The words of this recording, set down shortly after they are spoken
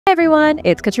everyone,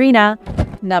 it's Katrina.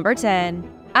 Number 10.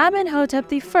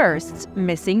 Amenhotep I's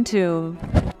missing tomb.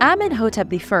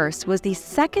 Amenhotep I was the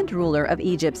second ruler of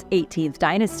Egypt's 18th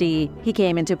dynasty. He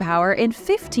came into power in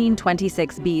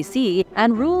 1526 BC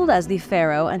and ruled as the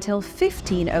pharaoh until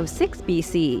 1506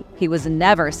 BC. He was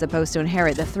never supposed to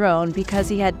inherit the throne because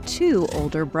he had two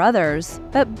older brothers,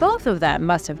 but both of them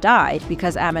must have died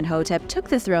because Amenhotep took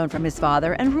the throne from his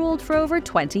father and ruled for over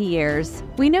 20 years.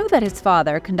 We know that his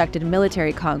father conducted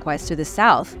military conquests to the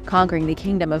south, conquering the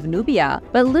kingdom of Nubia,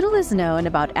 but little is known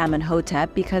about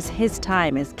Amenhotep because his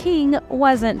time as king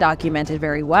wasn't documented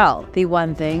very well. The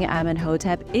one thing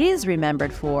Amenhotep is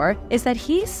remembered for is that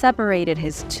he separated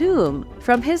his tomb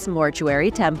from his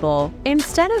mortuary temple.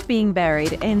 Instead of being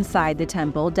buried inside the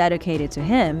temple dedicated to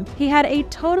him, he had a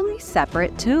totally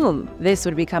separate tomb. This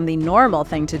would become the normal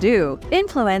thing to do,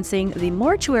 influencing the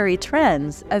mortuary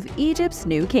trends of Egypt's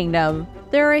new kingdom.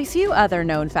 There are a few other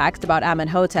known facts about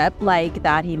Amenhotep, like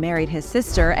that he married his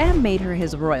sister and made her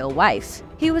his royal wife.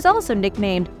 He was also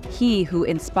nicknamed "He Who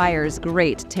Inspires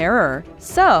Great Terror,"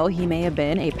 so he may have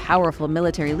been a powerful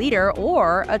military leader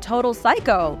or a total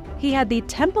psycho. He had the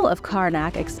Temple of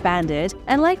Karnak expanded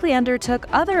and likely undertook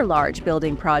other large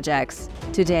building projects.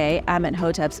 Today,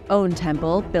 Amenhotep's own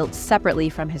temple, built separately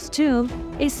from his tomb,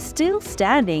 is still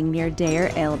standing near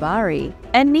Deir el-Bahari.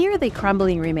 And near the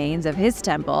crumbling remains of his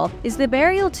temple is the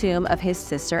burial tomb of his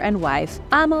sister and wife,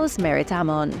 Amos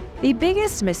Meritamon. The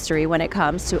biggest mystery when it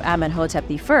comes to Amenhotep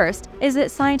I is that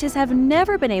scientists have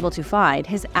never been able to find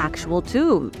his actual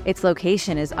tomb. Its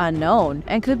location is unknown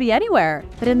and could be anywhere.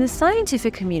 But in the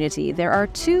scientific community, there are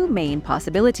two main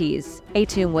possibilities. A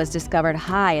tomb was discovered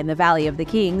high in the Valley of the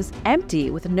Kings,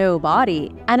 empty with no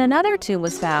body, and another tomb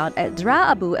was found at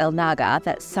Dra Abu el Naga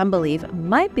that some believe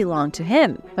might belong to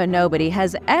him. But nobody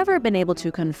has ever been able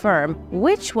to confirm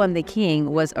which one the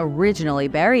king was originally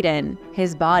buried in.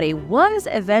 His body was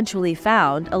eventually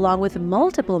found along with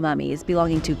multiple mummies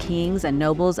belonging to kings and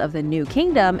nobles of the New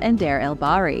Kingdom and Deir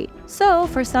el-Bahari. So,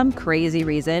 for some crazy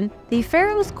reason, the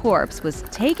pharaoh's corpse was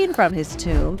taken from his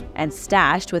tomb and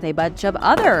stashed with a bunch of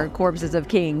other corpses of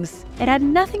kings. It had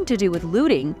nothing to do with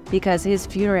looting because his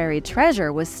funerary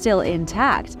treasure was still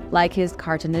intact, like his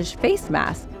cartonnage face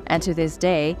mask. And to this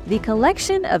day, the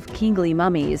collection of kingly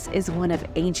mummies is one of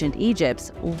ancient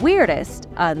Egypt's weirdest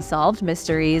unsolved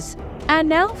mysteries. And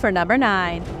now for number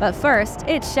 9. But first,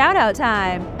 it's shout-out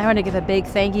time! I want to give a big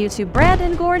thank you to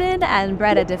Brandon Gordon and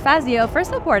Bretta DeFazio for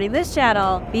supporting this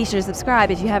channel. Be sure to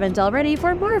subscribe if you haven't already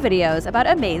for more videos about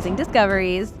amazing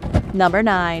discoveries. Number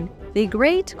 9. The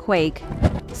Great Quake.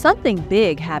 Something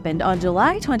big happened on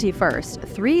July 21st,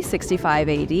 365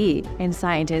 AD, and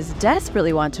scientists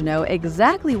desperately want to know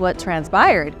exactly what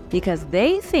transpired because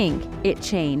they think it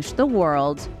changed the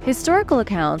world. Historical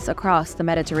accounts across the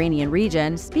Mediterranean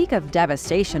region speak of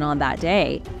devastation on that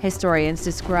day. Historians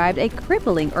described a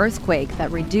crippling earthquake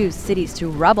that reduced cities to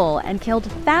rubble and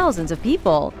killed thousands of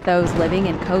people. Those living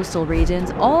in coastal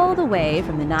regions all the way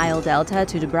from the Nile Delta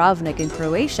to Dubrovnik in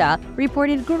Croatia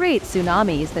reported great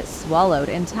tsunamis that swallowed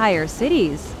entire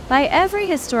cities. By every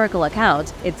historical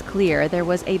account, it's clear there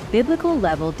was a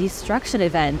biblical-level destruction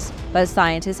event, but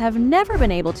scientists have never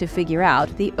been able to figure out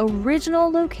the original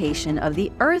location of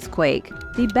the earthquake.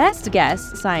 The best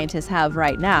guess scientists have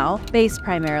right now, based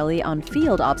primarily on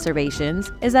field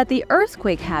observations, is that the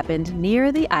earthquake happened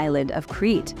near the island of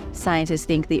Crete. Scientists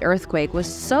think the earthquake was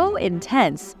so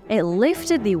intense, it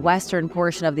lifted the western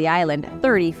portion of the island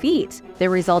 30 feet. The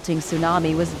resulting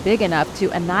tsunami was big enough to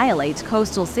annihilate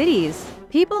coastal cities.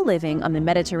 People living on the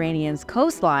Mediterranean's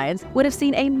coastlines would have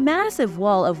seen a massive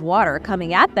wall of water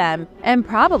coming at them and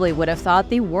probably would have thought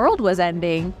the world was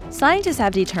ending. Scientists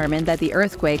have determined that the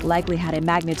earthquake likely had a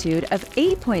magnitude of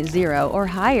 8.0 or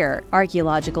higher.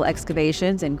 Archaeological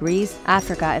excavations in Greece,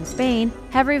 Africa, and Spain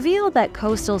have revealed that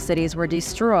coastal cities were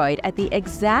destroyed at the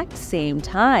exact same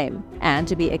time. And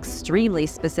to be extremely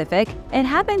specific, it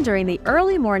happened during the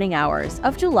early morning hours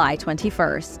of July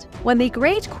 21st. When the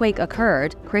Great Quake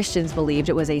occurred, Christians believed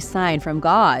it was a sign from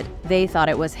God. They thought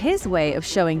it was his way of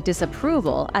showing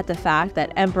disapproval at the fact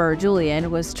that Emperor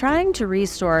Julian was trying to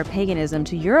restore paganism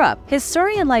to Europe.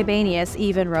 Historian Libanius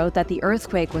even wrote that the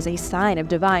earthquake was a sign of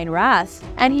divine wrath,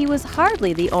 and he was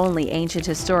hardly the only ancient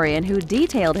historian who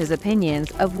detailed his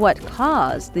opinions of what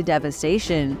caused the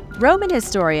devastation. Roman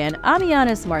historian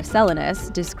Ammianus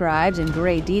Marcellinus described in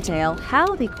great detail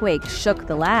how the quake shook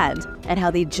the land and how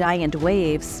the giant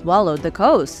waves swallowed the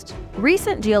coast.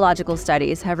 Recent geological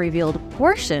studies have revealed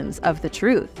portions of the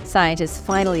truth. Scientists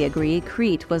finally agree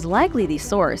Crete was likely the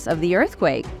source of the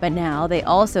earthquake, but now they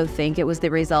also think it was the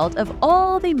result of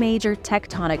all the major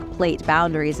tectonic plate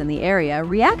boundaries in the area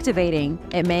reactivating.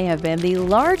 It may have been the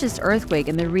largest earthquake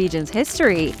in the region's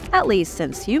history, at least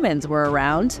since humans were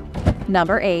around.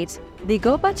 Number 8. The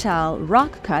Gopachal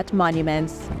Rock Cut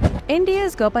Monuments.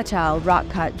 India's Gopachal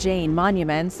rock-cut Jain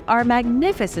monuments are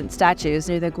magnificent statues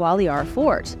near the Gwalior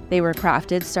fort. They were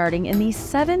crafted starting in the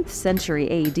 7th century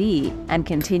AD and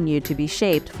continued to be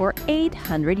shaped for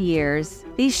 800 years.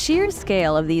 The sheer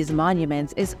scale of these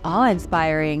monuments is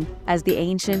awe-inspiring, as the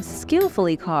ancients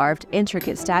skillfully carved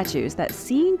intricate statues that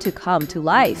seem to come to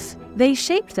life. They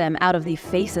shaped them out of the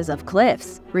faces of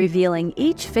cliffs, revealing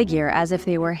each figure as if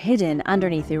they were hidden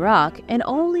underneath the rock and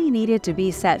only needed to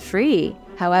be set free.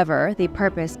 However, the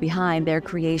purpose behind their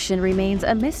creation remains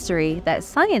a mystery that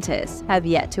scientists have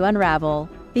yet to unravel.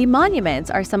 The monuments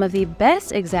are some of the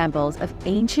best examples of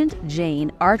ancient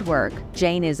Jain artwork.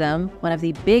 Jainism, one of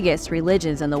the biggest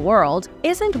religions in the world,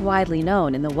 isn't widely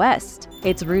known in the West.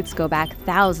 Its roots go back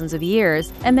thousands of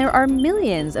years, and there are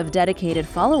millions of dedicated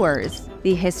followers.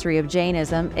 The history of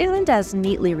Jainism isn't as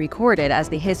neatly recorded as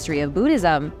the history of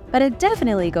Buddhism, but it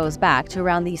definitely goes back to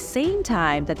around the same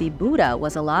time that the Buddha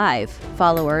was alive.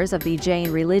 Followers of the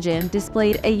Jain religion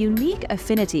displayed a unique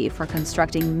affinity for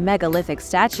constructing megalithic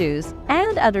statues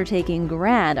and undertaking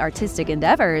grand artistic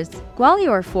endeavors.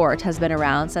 Gwalior Fort has been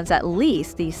around since at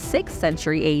least the 6th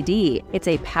century AD. It's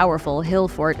a powerful hill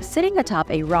fort sitting atop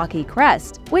a rocky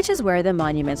crest, which is where the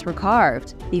monuments were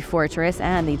carved. The fortress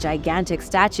and the gigantic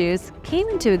statues came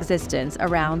into existence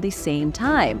around the same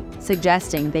time,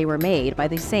 suggesting they were made by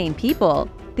the same people.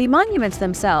 The monuments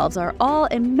themselves are all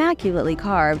immaculately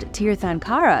carved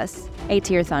Tirthankaras. A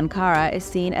Tirthankara is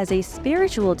seen as a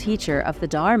spiritual teacher of the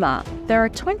Dharma. There are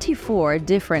 24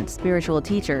 different spiritual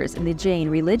teachers in the Jain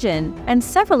religion, and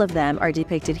several of them are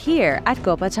depicted here at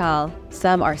Gopachal.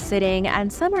 Some are sitting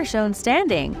and some are shown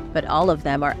standing, but all of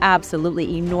them are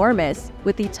absolutely enormous,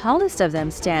 with the tallest of them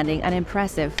standing an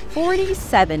impressive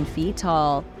 47 feet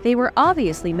tall. They were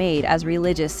obviously made as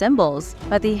religious symbols,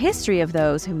 but the history of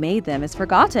those who made them is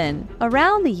forgotten.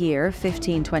 Around the year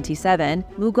 1527,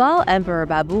 Mughal Emperor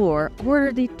Babur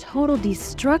ordered the total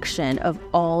destruction of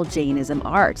all Jainism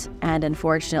art, and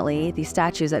unfortunately, the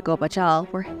statues at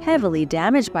Gopachal were heavily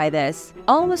damaged by this,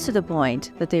 almost to the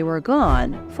point that they were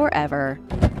gone forever.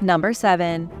 Number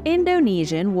 7.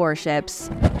 Indonesian warships.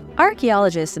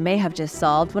 Archaeologists may have just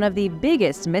solved one of the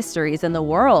biggest mysteries in the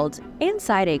world.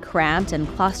 Inside a cramped and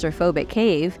claustrophobic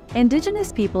cave,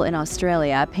 indigenous people in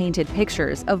Australia painted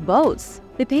pictures of boats.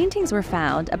 The paintings were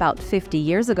found about 50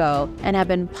 years ago and have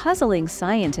been puzzling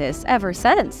scientists ever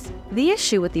since. The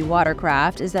issue with the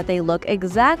watercraft is that they look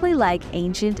exactly like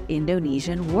ancient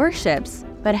Indonesian warships.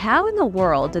 But how in the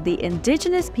world did the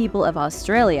indigenous people of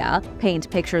Australia paint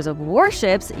pictures of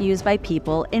warships used by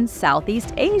people in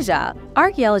Southeast Asia?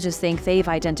 Archaeologists think they've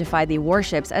identified the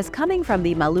warships as coming from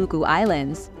the Maluku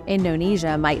Islands.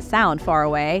 Indonesia might sound far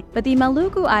away, but the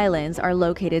Maluku Islands are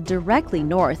located directly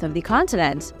north of the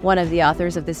continent. One of the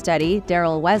authors of the study,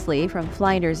 Daryl Wesley from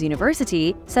Flinders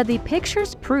University, said the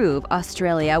pictures prove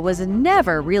Australia was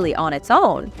never really on its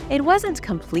own. It wasn't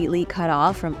completely cut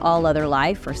off from all other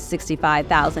life for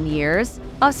 65,000 years.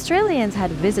 Australians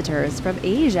had visitors from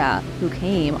Asia who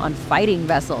came on fighting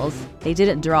vessels. They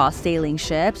didn't draw sailing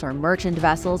ships or merchant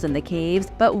vessels in the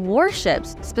caves, but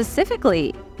warships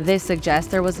specifically. This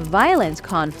suggests there was violent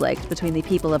conflict between the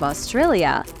people of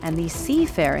Australia and the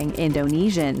seafaring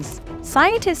Indonesians.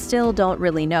 Scientists still don't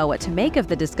really know what to make of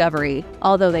the discovery.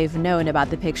 Although they've known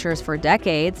about the pictures for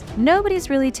decades, nobody's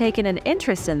really taken an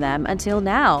interest in them until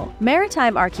now.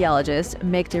 Maritime archaeologist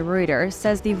Mick de Ruyter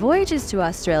says the voyages to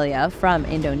Australia from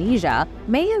Indonesia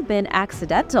may have been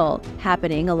accidental,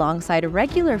 happening alongside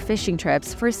regular fishing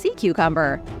trips for sea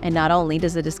cucumber. And not only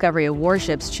does the discovery of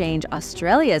warships change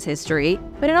Australia's history,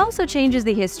 but it also changes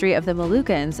the history of the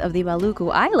Moluccans of the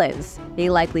Maluku Islands. They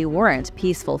likely weren't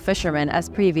peaceful fishermen as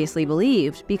previously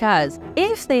believed, because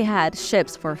if they had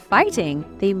ships for fighting,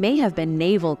 they may have been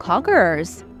naval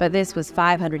conquerors. But this was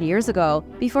 500 years ago,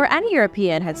 before any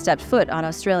European had stepped foot on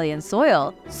Australian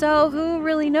soil. So who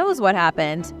really knows what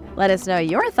happened? Let us know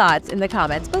your thoughts in the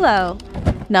comments below.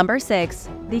 Number 6.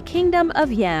 The Kingdom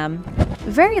of Yam.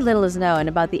 Very little is known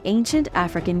about the ancient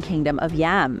African kingdom of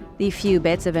Yam. The few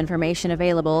bits of information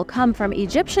available come from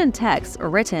Egyptian texts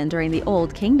written during the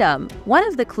Old Kingdom. One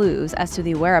of the clues as to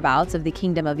the whereabouts of the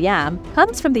kingdom of Yam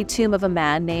comes from the tomb of a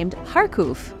man named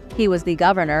Harkuf. He was the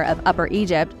governor of Upper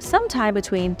Egypt sometime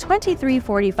between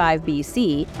 2345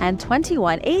 BC and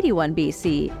 2181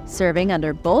 BC, serving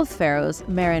under both pharaohs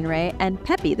Merenre and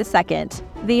Pepi II.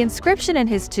 The inscription in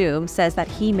his tomb says that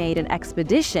he made an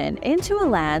expedition into a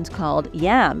land called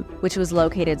Yam, which was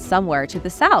located somewhere to the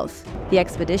south. The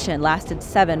expedition lasted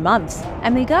 7 months,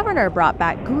 and the governor brought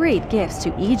back great gifts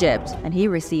to Egypt, and he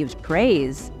received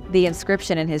praise. The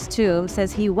inscription in his tomb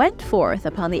says he went forth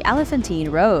upon the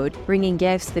Elephantine Road, bringing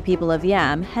gifts the people of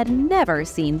Yam had never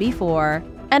seen before.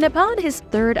 And upon his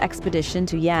third expedition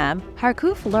to Yam,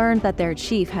 Harkuf learned that their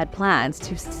chief had plans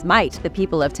to smite the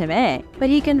people of Temeh, but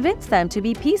he convinced them to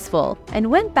be peaceful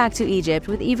and went back to Egypt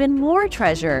with even more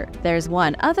treasure. There's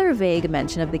one other vague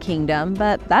mention of the kingdom,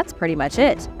 but that's pretty much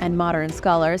it, and modern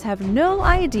scholars have no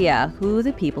idea who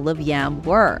the people of Yam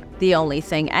were. The only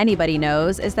thing anybody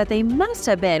knows is that they must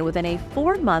have been within a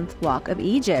 4-month walk of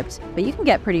Egypt, but you can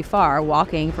get pretty far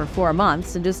walking for 4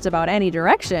 months in just about any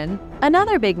direction.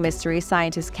 Another big mystery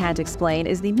scientists can't explain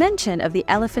is the mention of the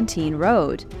Elephantine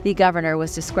Road. The governor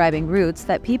was describing routes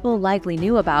that people likely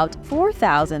knew about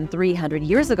 4,300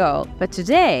 years ago, but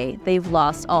today they've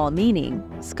lost all meaning.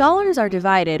 Scholars are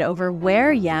divided over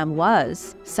where Yam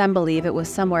was. Some believe it was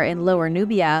somewhere in Lower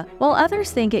Nubia, while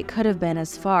others think it could have been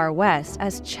as far west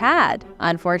as Chad.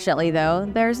 Unfortunately, though,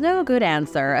 there's no good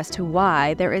answer as to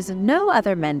why there is no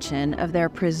other mention of their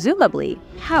presumably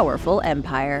powerful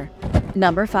empire.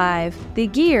 Number 5. The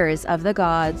Gears of the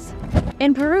Gods.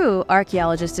 In Peru,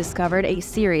 archaeologists discovered a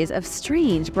series of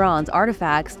strange bronze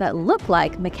artifacts that look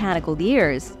like mechanical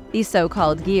gears. These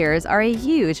so-called gears are a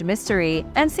huge mystery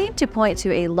and seem to point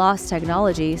to a lost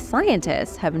technology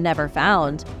scientists have never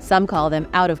found. Some call them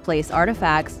out-of-place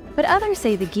artifacts, but others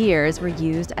say the gears were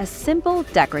used as simple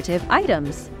decorative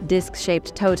items,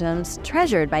 disc-shaped totems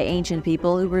treasured by ancient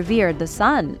people who revered the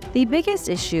sun. The biggest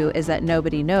issue is that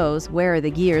nobody knows where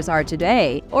the gears are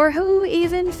today, or who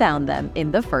even found them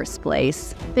in the first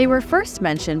place. They were first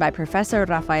mentioned by Professor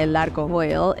Rafael Larco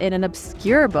Hoyle in an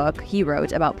obscure book he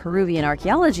wrote about Peruvian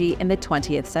archaeology in the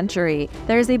 20th century.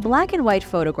 There is a black and white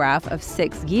photograph of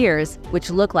 6 gears,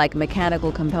 which look like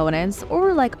mechanical components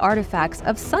or like artifacts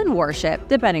of sun worship,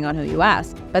 depending on who you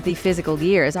ask. But the physical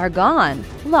gears are gone,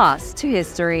 lost to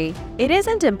history. It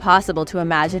isn't impossible to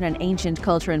imagine an ancient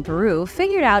culture in Peru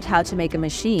figured out how to make a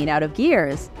machine out of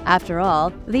gears. After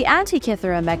all, the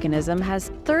Antikythera mechanism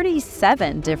has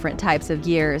 37 different types of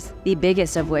gears, the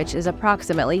biggest of which is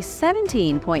approximately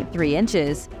 17.3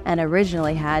 inches, and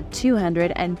originally had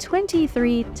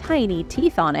 223 tiny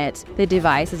teeth on it. The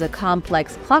device is a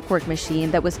complex clockwork machine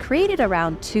that was created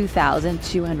around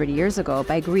 2,200 years ago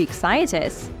by Greek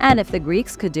scientists. And if the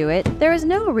Greeks could do it, there is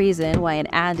no reason why an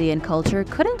Andean culture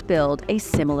couldn't build a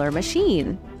similar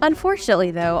machine.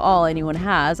 Unfortunately, though, all anyone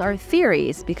has are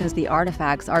theories because the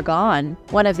artifacts are gone.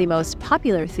 One of the most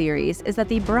popular theories is that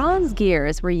the bronze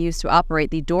gears were used to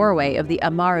operate the doorway of the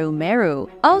Amaru Meru,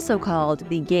 also called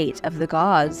the Gate of the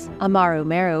Gods. Amaru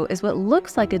Meru is what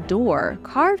looks like a door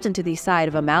carved into the side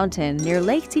of a mountain near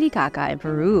Lake Titicaca in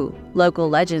Peru. Local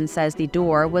legend says the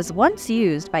door was once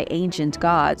used by ancient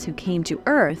gods who came to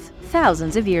Earth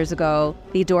thousands of years ago.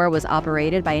 The door was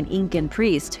operated by an Incan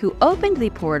priest who opened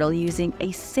the portal using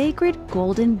a sacred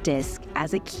golden disc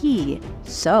as a key.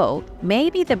 So,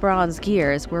 maybe the bronze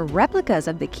gears were replicas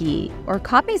of the key, or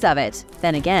copies of it.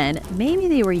 Then again, maybe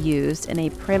they were used in a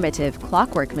primitive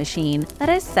clockwork machine that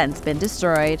has since been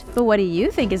destroyed. But what do you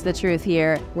think is the truth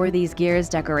here? Were these gears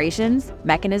decorations,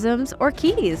 mechanisms, or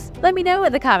keys? Let me know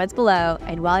in the comments below,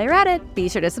 and while you're at it, be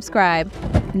sure to subscribe.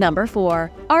 Number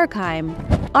 4. Archime.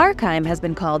 Archime has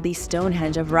been called the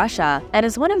Stonehenge of Russia and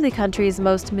is one of the country's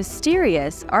most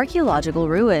mysterious archaeological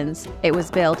ruins. It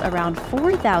was built around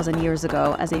 4,000 years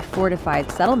ago as a fortified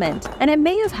settlement, and it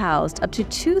may have housed up to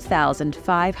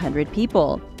 2,500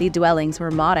 people. The dwellings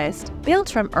were modest, built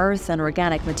from earth and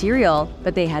organic material,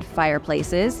 but they had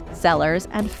fireplaces, cellars,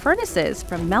 and furnaces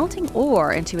from melting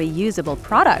ore into a usable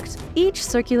product. Each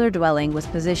circular dwelling was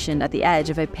positioned at the edge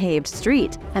of a paved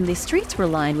street, and the streets were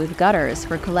lined with gutters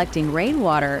for collecting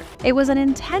rainwater. It was an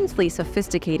intensely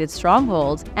sophisticated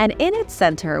stronghold, and in its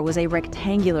center was a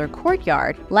rectangular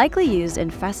courtyard, likely used in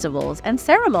festivals and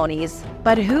ceremonies.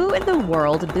 But who in the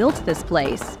world built this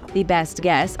place? The best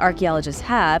guess archaeologists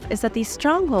have is that the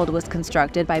stronghold was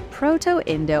constructed by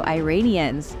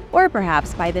Proto-Indo-Iranians, or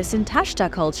perhaps by the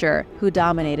Sintashta culture, who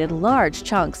dominated large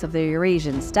chunks of the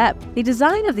Eurasian steppe. The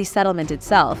design of the settlement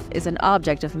itself is an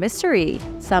object of mystery.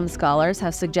 Some scholars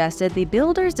have suggested the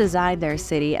builders designed their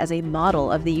city as a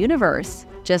model of the universe.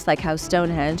 Just like how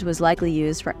Stonehenge was likely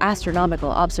used for astronomical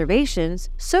observations,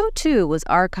 so too was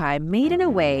Archive made in a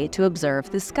way to observe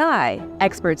the sky.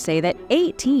 Experts say that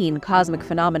 18 cosmic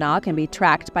phenomena can be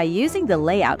tracked by using the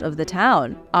layout of the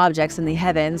town. Objects in the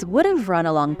heavens would have run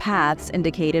along paths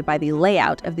indicated by the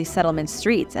layout of the settlement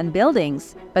streets and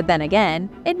buildings. But then again,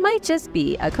 it might just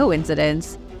be a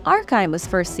coincidence. Archive was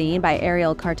first seen by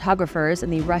aerial cartographers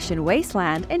in the Russian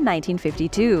wasteland in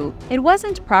 1952. It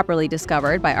wasn't properly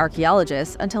discovered by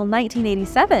archaeologists until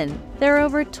 1987. There are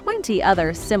over 20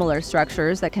 other similar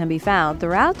structures that can be found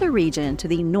throughout the region to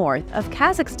the north of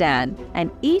Kazakhstan, and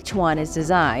each one is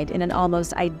designed in an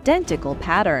almost identical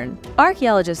pattern.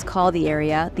 Archaeologists call the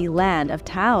area the Land of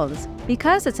Towns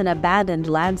because it's an abandoned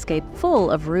landscape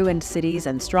full of ruined cities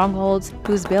and strongholds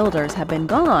whose builders have been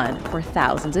gone for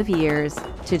thousands of years.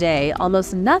 Today,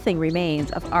 almost nothing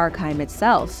remains of Archive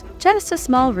itself, just a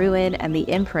small ruin and the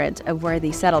imprint of where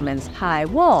the settlement's high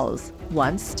walls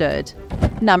once stood.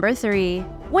 Number 3.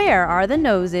 Where are the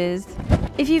noses?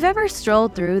 If you've ever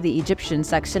strolled through the Egyptian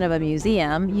section of a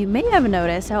museum, you may have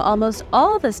noticed how almost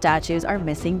all the statues are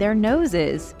missing their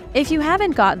noses. If you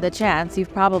haven't gotten the chance,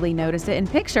 you've probably noticed it in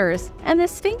pictures, and the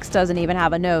Sphinx doesn't even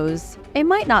have a nose. It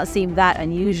might not seem that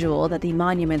unusual that the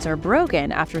monuments are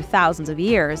broken after thousands of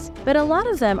years, but a lot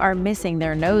of them are missing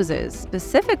their noses.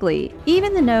 Specifically,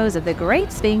 even the nose of the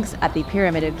Great Sphinx at the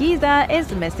Pyramid of Giza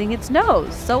is missing its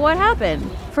nose. So what happened?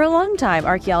 For a long time,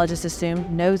 archaeologists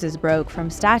assumed noses broke from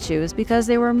statues because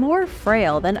they were more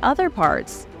frail than other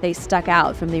parts. They stuck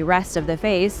out from the rest of the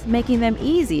face, making them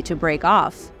easy to break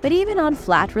off. But even on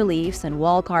flat reliefs and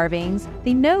wall carvings,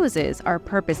 the noses are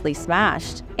purposely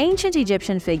smashed. Ancient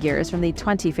Egyptian figures from the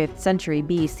 25th century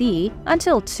BC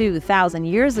until 2,000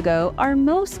 years ago are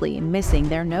mostly missing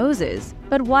their noses.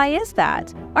 But why is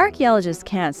that? Archaeologists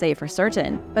can't say for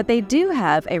certain, but they do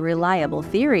have a reliable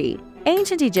theory.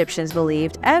 Ancient Egyptians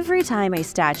believed every time a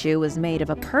statue was made of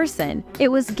a person, it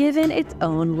was given its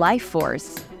own life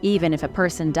force. Even if a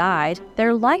person died,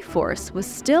 their life force was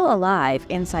still alive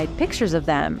inside pictures of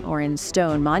them or in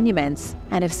stone monuments.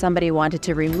 And if somebody wanted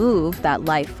to remove that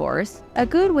life force, a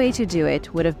good way to do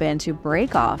it would have been to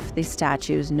break off the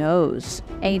statue's nose.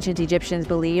 Ancient Egyptians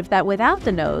believed that without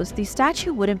the nose, the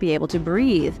statue wouldn't be able to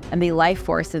breathe, and the life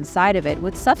force inside of it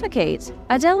would suffocate.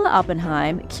 Adela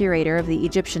Oppenheim, curator of the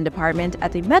Egyptian department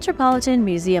at the Metropolitan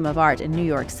Museum of Art in New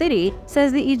York City,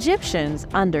 says the Egyptians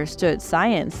understood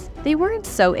science. They weren't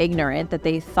so ignorant that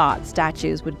they thought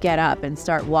statues would get up and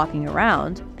start walking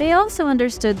around. They also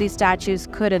understood these statues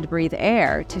couldn't breathe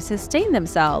air to sustain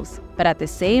themselves. But at the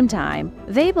same time,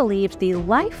 they believed the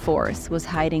life force was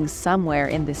hiding somewhere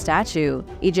in the statue.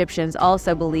 Egyptians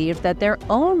also believed that their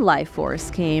own life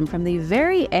force came from the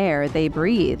very air they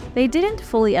breathed. They didn't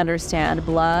fully understand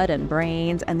blood and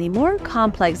brains and the more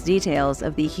complex details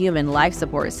of the human life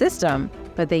support system,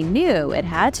 but they knew it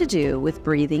had to do with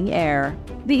breathing air.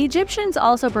 The Egyptians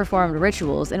also performed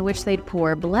rituals in which they'd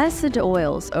pour blessed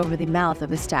oils over the mouth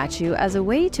of a statue as a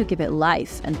way to give it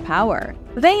life and power.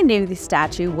 They knew the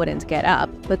statue wouldn't get up,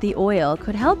 but the oil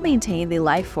could help maintain the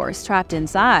life force trapped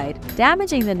inside.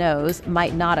 Damaging the nose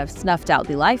might not have snuffed out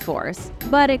the life force,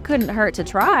 but it couldn't hurt to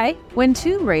try. When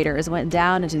tomb raiders went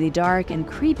down into the dark and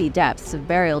creepy depths of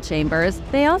burial chambers,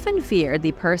 they often feared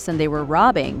the person they were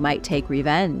robbing might take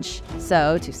revenge.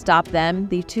 So, to stop them,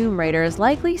 the tomb raiders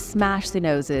likely smashed the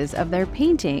noses of their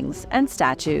paintings and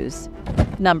statues.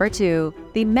 Number 2.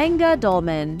 The Menga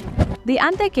Dolmen. The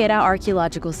Antequera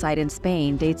archaeological site in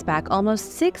Spain dates back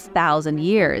almost 6,000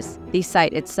 years. The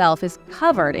site itself is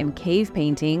covered in cave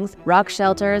paintings, rock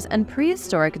shelters, and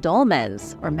prehistoric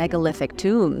dolmens, or megalithic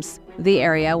tombs. The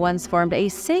area once formed a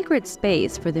sacred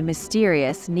space for the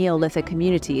mysterious Neolithic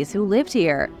communities who lived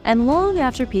here, and long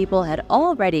after people had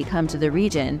already come to the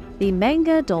region, the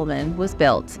Menga Dolmen was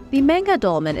built. The Menga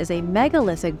Dolmen is a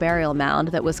megalithic burial mound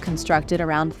that was constructed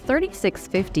around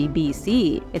 3650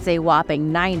 BC. It's a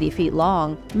whopping 90 feet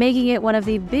long, making it one of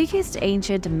the biggest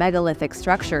ancient megalithic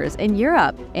structures in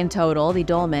Europe. In total, the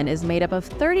dolmen is made up of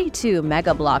 32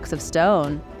 megablocks of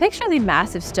stone. Picture the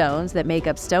massive stones that make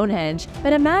up Stonehenge,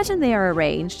 but imagine they are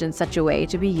arranged in such a way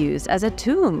to be used as a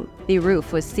tomb. The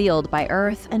roof was sealed by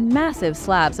earth and massive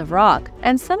slabs of rock,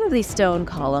 and some of these stone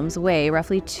columns weigh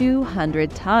roughly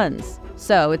 200 tons.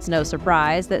 So it's no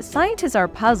surprise that scientists are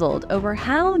puzzled over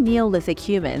how Neolithic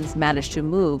humans managed to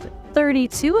move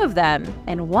 32 of them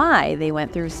and why they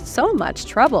went through so much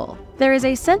trouble. There is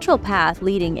a central path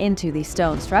leading into the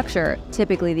stone structure.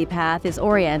 Typically, the path is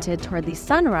oriented toward the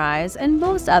sunrise and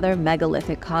most other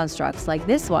megalithic constructs like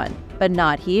this one, but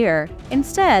not here.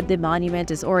 Instead, the monument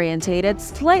is orientated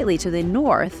slightly to the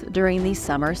north during the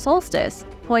summer solstice,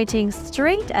 pointing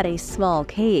straight at a small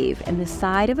cave in the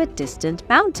side of a distant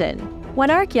mountain.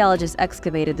 When archaeologists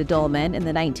excavated the dolmen in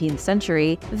the 19th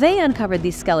century, they uncovered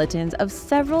the skeletons of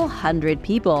several hundred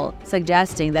people,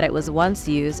 suggesting that it was once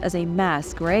used as a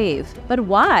mass grave. But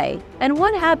why? And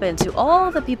what happened to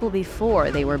all the people before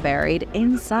they were buried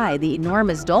inside the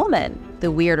enormous dolmen? The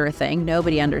weirder thing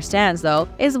nobody understands, though,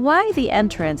 is why the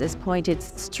entrance is pointed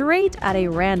straight at a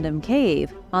random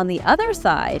cave on the other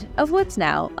side of what's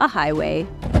now a highway.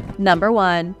 Number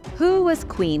 1. Who was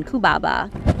Queen Kubaba?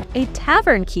 A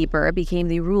tavern keeper became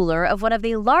the ruler of one of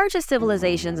the largest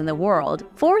civilizations in the world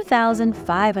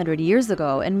 4,500 years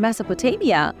ago in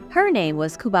Mesopotamia. Her name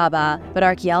was Kubaba, but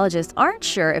archaeologists aren't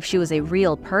sure if she was a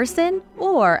real person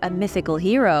or a mythical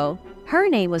hero. Her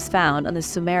name was found on the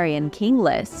Sumerian king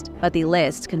list, but the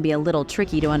list can be a little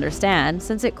tricky to understand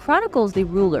since it chronicles the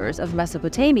rulers of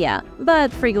Mesopotamia, but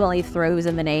frequently throws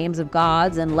in the names of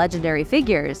gods and legendary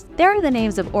figures. There are the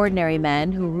names of ordinary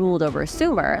men who ruled over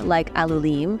Sumer, like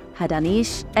Alulim,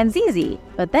 Hadanish, and Zizi.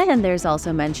 But then there's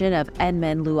also mention of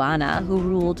Enmen-Luana, who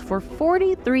ruled for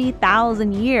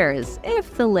 43,000 years,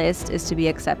 if the list is to be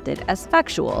accepted as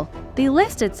factual. The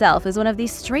list itself is one of the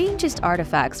strangest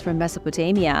artifacts from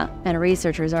Mesopotamia, and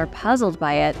researchers are puzzled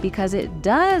by it because it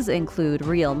does include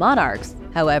real monarchs.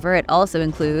 However, it also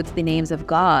includes the names of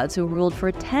gods who ruled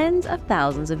for tens of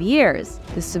thousands of years.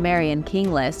 The Sumerian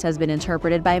king list has been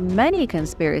interpreted by many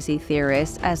conspiracy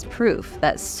theorists as proof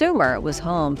that Sumer was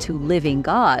home to living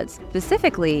gods,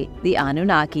 specifically the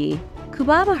Anunnaki.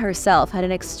 Kubaba herself had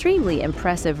an extremely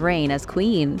impressive reign as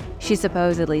queen. She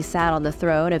supposedly sat on the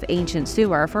throne of ancient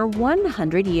Sumer for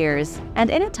 100 years, and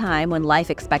in a time when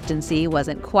life expectancy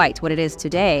wasn't quite what it is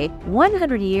today,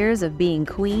 100 years of being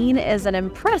queen is an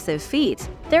impressive feat.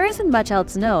 There isn't much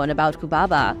else known about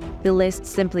Kubaba. The list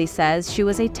simply says she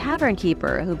was a tavern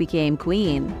keeper who became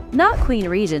queen. Not queen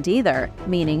regent either,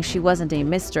 meaning she wasn't a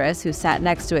mistress who sat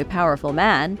next to a powerful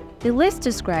man. The list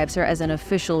describes her as an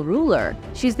official ruler.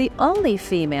 She's the only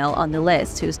female on the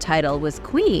list whose title was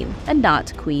queen and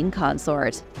not queen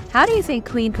consort. How do you think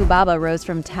Queen Kubaba rose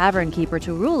from tavern keeper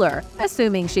to ruler,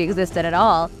 assuming she existed at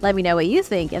all? Let me know what you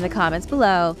think in the comments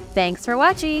below. Thanks for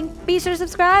watching! Be sure to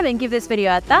subscribe and give this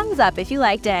video a thumbs up if you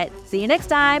liked it. See you next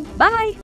time. Bye!